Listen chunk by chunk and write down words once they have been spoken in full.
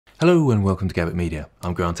Hello and welcome to Abbitt Media.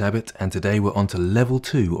 I'm Grant Abbitt and today we're on to level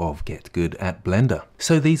 2 of Get Good at Blender.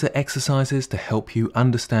 So these are exercises to help you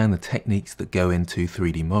understand the techniques that go into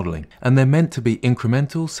 3D modeling. And they're meant to be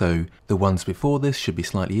incremental, so the ones before this should be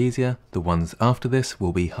slightly easier, the ones after this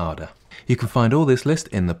will be harder. You can find all this list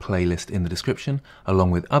in the playlist in the description,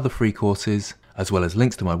 along with other free courses, as well as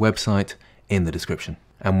links to my website in the description.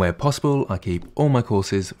 And where possible, I keep all my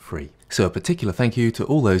courses free. So a particular thank you to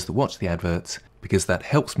all those that watch the adverts, because that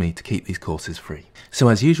helps me to keep these courses free. So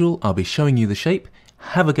as usual, I'll be showing you the shape,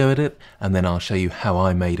 have a go at it, and then I'll show you how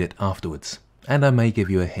I made it afterwards. And I may give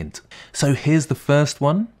you a hint. So here's the first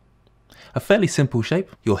one. A fairly simple shape.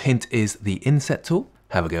 Your hint is the Inset Tool.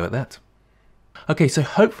 Have a go at that. Okay, so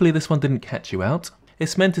hopefully this one didn't catch you out.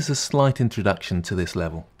 It's meant as a slight introduction to this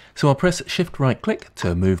level. So I'll press Shift right click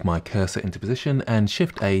to move my cursor into position and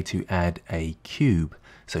Shift A to add a cube.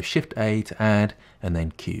 So Shift A to add and then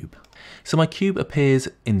cube. So my cube appears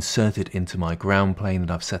inserted into my ground plane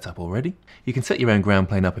that I've set up already. You can set your own ground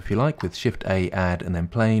plane up if you like with Shift A, add and then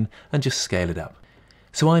plane and just scale it up.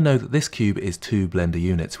 So I know that this cube is 2 Blender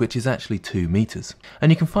units, which is actually 2 meters.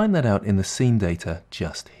 And you can find that out in the scene data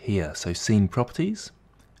just here. So scene properties,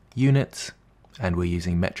 units, and we're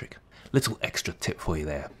using metric. Little extra tip for you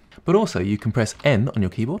there. But also you can press N on your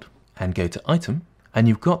keyboard and go to item, and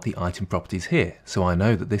you've got the item properties here. So I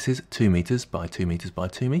know that this is 2 meters by 2 meters by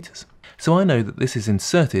 2 meters. So I know that this is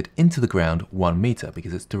inserted into the ground 1 meter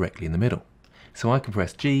because it's directly in the middle. So I can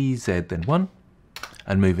press G, Z, then 1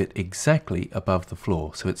 and move it exactly above the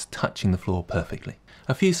floor. So it's touching the floor perfectly.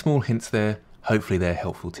 A few small hints there. Hopefully they're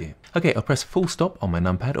helpful to you. Okay, I'll press full stop on my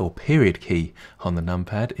numpad or period key on the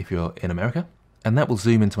numpad if you're in America. And that will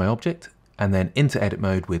zoom into my object and then into edit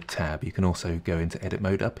mode with tab. You can also go into edit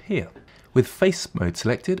mode up here. With face mode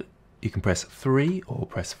selected, you can press 3 or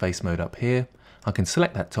press face mode up here. I can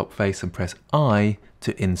select that top face and press I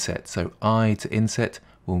to inset. So I to inset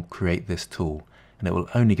will create this tool and it will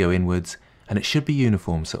only go inwards and it should be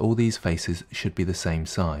uniform, so all these faces should be the same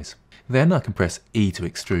size. Then I can press E to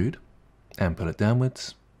extrude and pull it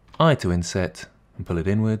downwards, I to inset and pull it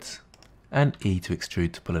inwards, and E to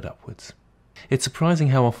extrude to pull it upwards. It's surprising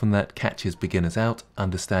how often that catches beginners out,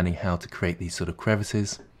 understanding how to create these sort of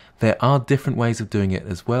crevices. There are different ways of doing it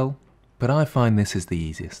as well, but I find this is the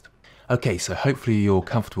easiest. Okay, so hopefully you're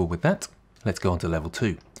comfortable with that. Let's go on to level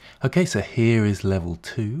 2. Okay, so here is level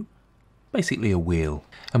 2, basically a wheel.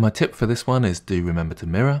 And my tip for this one is do remember to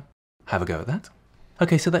mirror. Have a go at that.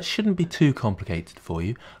 Okay, so that shouldn't be too complicated for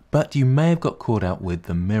you, but you may have got caught out with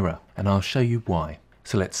the mirror, and I'll show you why.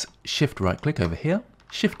 So let's Shift right click over here,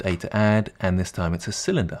 Shift A to add, and this time it's a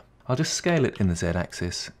cylinder. I'll just scale it in the Z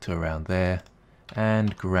axis to around there,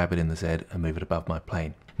 and grab it in the Z and move it above my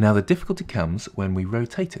plane. Now the difficulty comes when we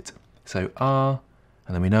rotate it. So R,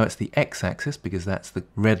 and then we know it's the X axis because that's the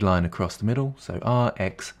red line across the middle. So R,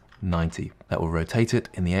 X, 90. That will rotate it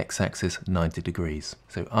in the X axis 90 degrees.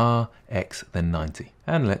 So R, X, then 90.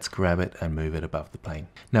 And let's grab it and move it above the plane.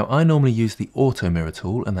 Now I normally use the auto mirror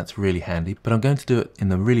tool and that's really handy, but I'm going to do it in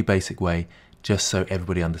the really basic way just so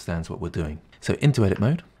everybody understands what we're doing. So into edit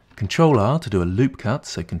mode, Control R to do a loop cut,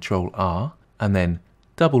 so Control R, and then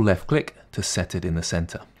double left click to set it in the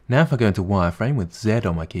center. Now if I go into wireframe with Z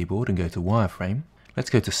on my keyboard and go to wireframe, let's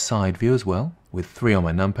go to side view as well with 3 on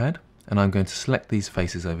my numpad, and I'm going to select these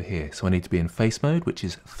faces over here. So I need to be in face mode, which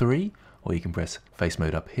is 3, or you can press face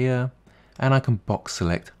mode up here, and I can box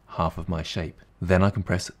select half of my shape. Then I can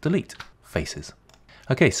press delete faces.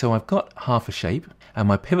 Okay, so I've got half a shape and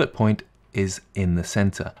my pivot point is in the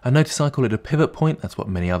center. I notice I call it a pivot point, that's what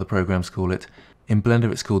many other programs call it. In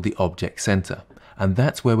Blender it's called the object center, and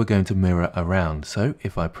that's where we're going to mirror around. So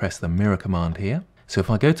if I press the mirror command here, so if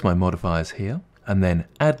I go to my modifiers here, and then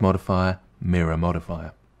add modifier, mirror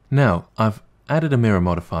modifier. Now I've added a mirror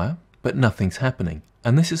modifier, but nothing's happening.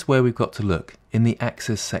 And this is where we've got to look, in the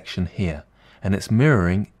axis section here, and it's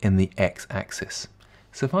mirroring in the X axis.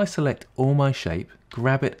 So if I select all my shape,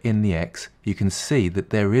 grab it in the X, you can see that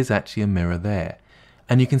there is actually a mirror there.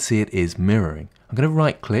 And you can see it is mirroring. I'm going to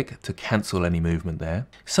right click to cancel any movement there.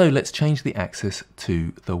 So let's change the axis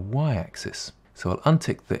to the Y axis. So I'll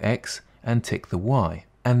untick the X and tick the Y.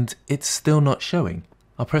 And it's still not showing.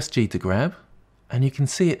 I'll press G to grab, and you can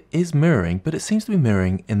see it is mirroring, but it seems to be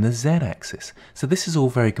mirroring in the Z axis. So this is all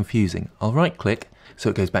very confusing. I'll right click so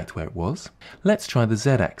it goes back to where it was. Let's try the Z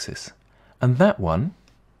axis. And that one,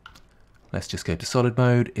 let's just go to solid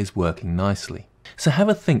mode, is working nicely. So have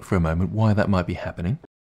a think for a moment why that might be happening.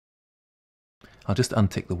 I'll just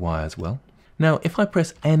untick the Y as well. Now if I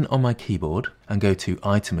press N on my keyboard and go to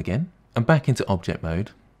item again and back into object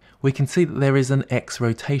mode, we can see that there is an X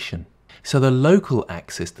rotation. So the local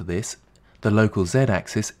axis to this the local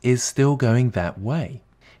Z-axis is still going that way.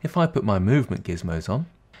 If I put my movement gizmos on,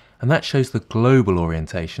 and that shows the global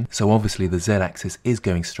orientation, so obviously the Z-axis is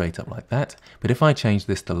going straight up like that, but if I change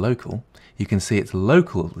this to local, you can see its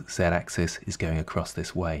local Z-axis is going across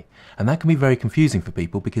this way. And that can be very confusing for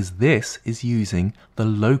people because this is using the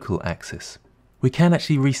local axis. We can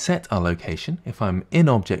actually reset our location. If I'm in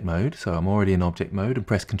object mode, so I'm already in object mode, and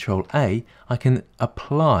press Ctrl A, I can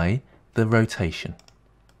apply the rotation.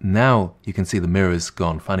 Now you can see the mirror's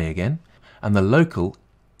gone funny again, and the local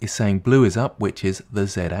is saying blue is up, which is the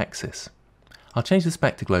Z-axis. I'll change this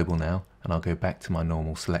back to global now, and I'll go back to my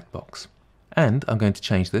normal select box. And I'm going to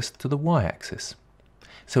change this to the Y-axis.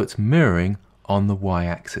 So it's mirroring on the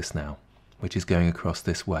Y-axis now, which is going across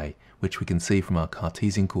this way, which we can see from our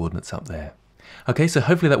Cartesian coordinates up there. Okay, so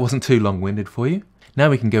hopefully that wasn't too long-winded for you. Now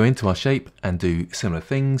we can go into our shape and do similar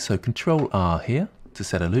things. So Ctrl R here to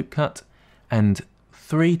set a loop cut, and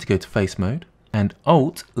 3 to go to face mode, and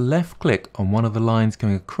Alt left click on one of the lines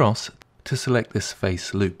going across to select this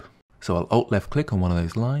face loop. So I'll Alt left click on one of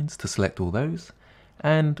those lines to select all those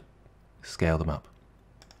and scale them up.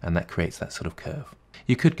 And that creates that sort of curve.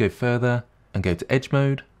 You could go further and go to edge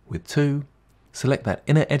mode with 2, select that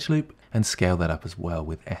inner edge loop and scale that up as well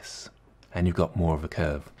with S. And you've got more of a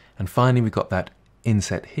curve. And finally we've got that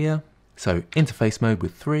inset here. So interface mode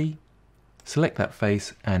with 3, select that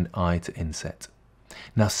face and I to inset.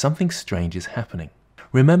 Now something strange is happening.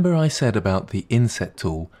 Remember I said about the Inset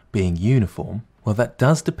Tool being uniform? Well, that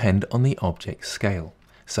does depend on the object scale.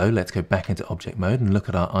 So let's go back into object mode and look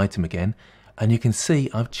at our item again, and you can see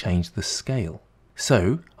I've changed the scale.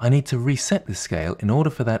 So I need to reset the scale in order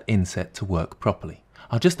for that inset to work properly.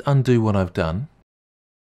 I'll just undo what I've done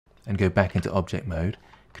and go back into object mode,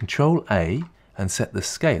 Ctrl A and set the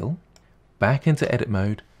scale back into edit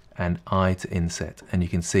mode and I to inset, and you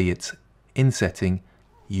can see it's insetting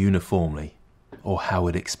uniformly, or how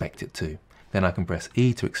we'd expect it to. Then I can press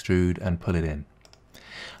E to extrude and pull it in.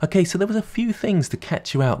 Okay, so there was a few things to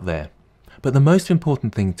catch you out there, but the most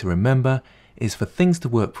important thing to remember is for things to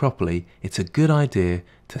work properly, it's a good idea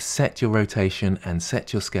to set your rotation and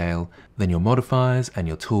set your scale, then your modifiers and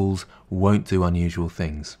your tools won't do unusual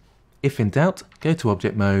things. If in doubt, go to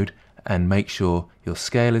object mode and make sure your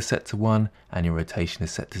scale is set to 1 and your rotation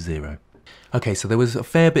is set to 0. Okay, so there was a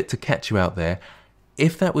fair bit to catch you out there.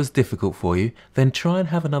 If that was difficult for you, then try and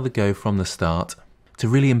have another go from the start to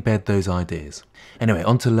really embed those ideas. Anyway,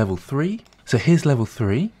 on to level 3. So here's level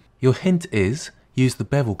 3. Your hint is use the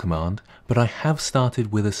bevel command, but I have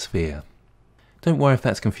started with a sphere. Don't worry if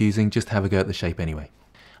that's confusing, just have a go at the shape anyway.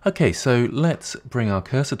 Okay, so let's bring our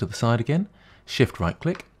cursor to the side again, shift right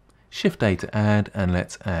click, shift A to add, and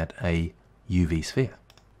let's add a UV sphere.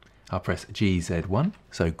 I'll press GZ1,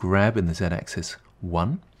 so grab in the Z-axis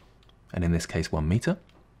 1, and in this case 1 meter,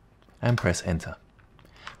 and press enter.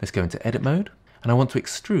 Let's go into edit mode, and I want to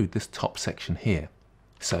extrude this top section here.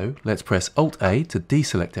 So let's press Alt A to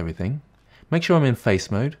deselect everything, make sure I'm in face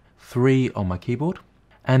mode, 3 on my keyboard,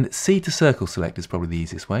 and C to circle select is probably the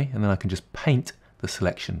easiest way, and then I can just paint the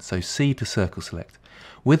selection, so C to circle select.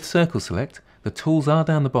 With circle select, the tools are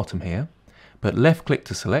down the bottom here, but left click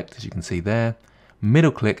to select, as you can see there,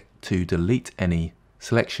 middle click to delete any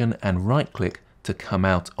selection, and right click to come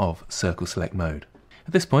out of circle select mode.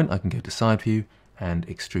 At this point I can go to side view and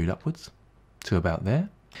extrude upwards to about there.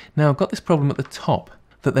 Now I've got this problem at the top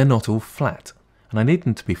that they're not all flat, and I need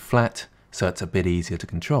them to be flat so it's a bit easier to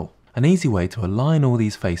control. An easy way to align all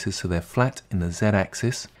these faces so they're flat in the Z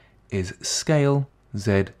axis is scale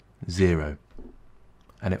Z0,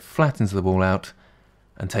 and it flattens the ball out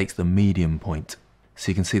and takes the medium point. So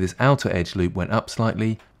you can see this outer edge loop went up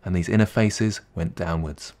slightly and these inner faces went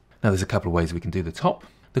downwards. Now there's a couple of ways we can do the top.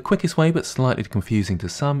 The quickest way, but slightly confusing to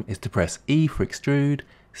some, is to press E for extrude,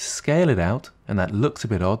 scale it out, and that looks a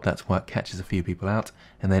bit odd, that's why it catches a few people out,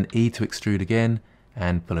 and then E to extrude again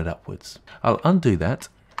and pull it upwards. I'll undo that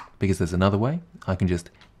because there's another way. I can just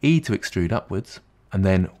E to extrude upwards, and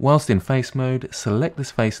then whilst in face mode, select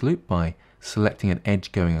this face loop by selecting an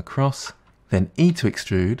edge going across, then E to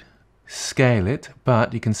extrude, scale it,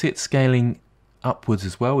 but you can see it's scaling upwards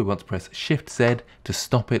as well. We want to press Shift Z to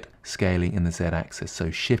stop it scaling in the Z axis. So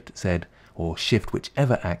Shift Z or Shift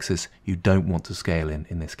whichever axis you don't want to scale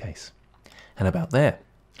in this case. And about there.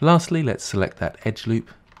 Lastly, let's select that edge loop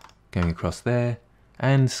going across there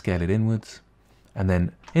and scale it inwards. And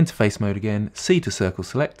then interface mode again, C to circle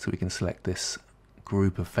select, so we can select this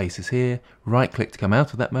group of faces here, right click to come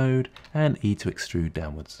out of that mode, and E to extrude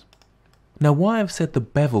downwards. Now why I've said the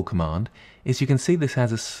bevel command is you can see this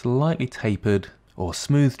has a slightly tapered or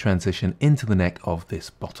smooth transition into the neck of this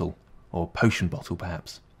bottle, or potion bottle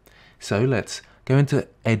perhaps. So let's go into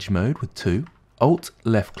edge mode with 2, Alt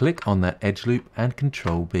left click on that edge loop and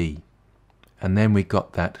Control B. And then we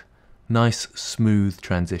got that nice smooth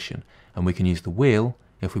transition, and we can use the wheel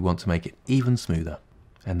if we want to make it even smoother.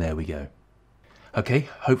 And there we go. Okay,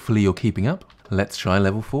 hopefully you're keeping up. Let's try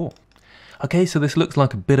level 4. Okay, so this looks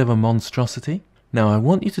like a bit of a monstrosity. Now I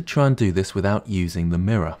want you to try and do this without using the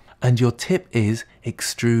mirror. And your tip is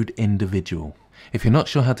Extrude Individual. If you're not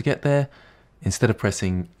sure how to get there, instead of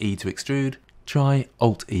pressing E to extrude, try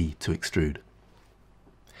Alt E to extrude.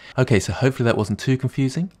 Okay, so hopefully that wasn't too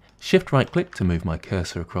confusing. Shift right click to move my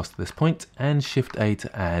cursor across to this point, and Shift A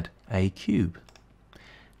to add a cube.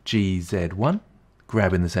 GZ1,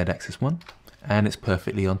 grabbing the Z axis one, and it's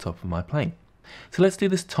perfectly on top of my plane. So let's do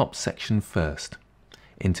this top section first.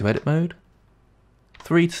 Into edit mode,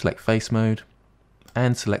 3 to select face mode,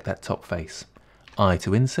 and select that top face. I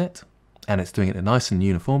to inset, and it's doing it nice and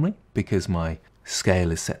uniformly because my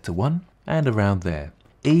scale is set to 1, and around there.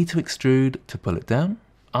 E to extrude to pull it down,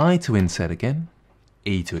 I to inset again,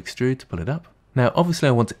 E to extrude to pull it up. Now obviously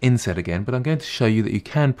I want to inset again, but I'm going to show you that you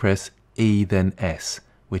can press E then S,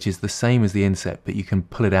 which is the same as the inset, but you can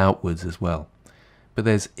pull it outwards as well. But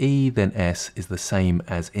there's E then S is the same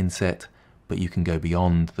as inset, but you can go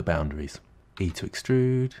beyond the boundaries. E to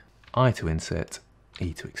extrude, I to inset,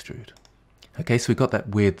 E to extrude. Okay, so we've got that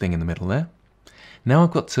weird thing in the middle there. Now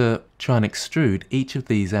I've got to try and extrude each of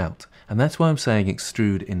these out, and that's why I'm saying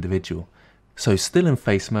Extrude Individual. So still in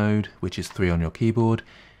face mode, which is 3 on your keyboard,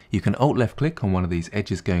 you can Alt left click on one of these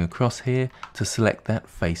edges going across here to select that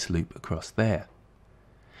face loop across there.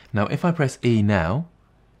 Now if I press E now,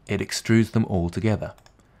 it extrudes them all together.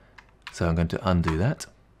 So I'm going to undo that.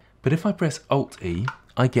 But if I press Alt E,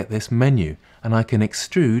 I get this menu, and I can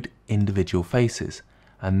extrude individual faces.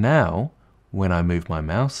 And now, when I move my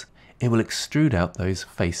mouse, it will extrude out those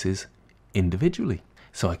faces individually.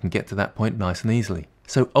 So I can get to that point nice and easily.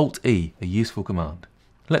 So Alt E, a useful command.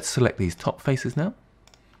 Let's select these top faces now,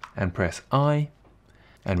 and press I,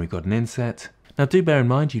 and we've got an inset. Now do bear in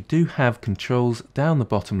mind you do have controls down the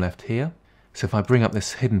bottom left here. So if I bring up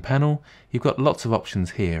this hidden panel, you've got lots of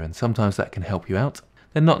options here, and sometimes that can help you out.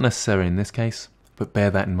 They're not necessary in this case, but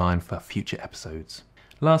bear that in mind for future episodes.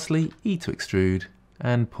 Lastly, E to extrude,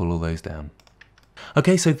 and pull all those down.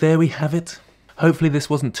 Okay, so there we have it. Hopefully this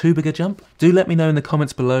wasn't too big a jump. Do let me know in the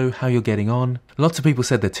comments below how you're getting on. Lots of people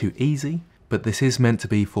said they're too easy, but this is meant to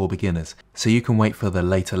be for beginners, so you can wait for the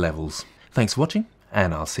later levels. Thanks for watching,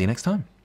 and I'll see you next time.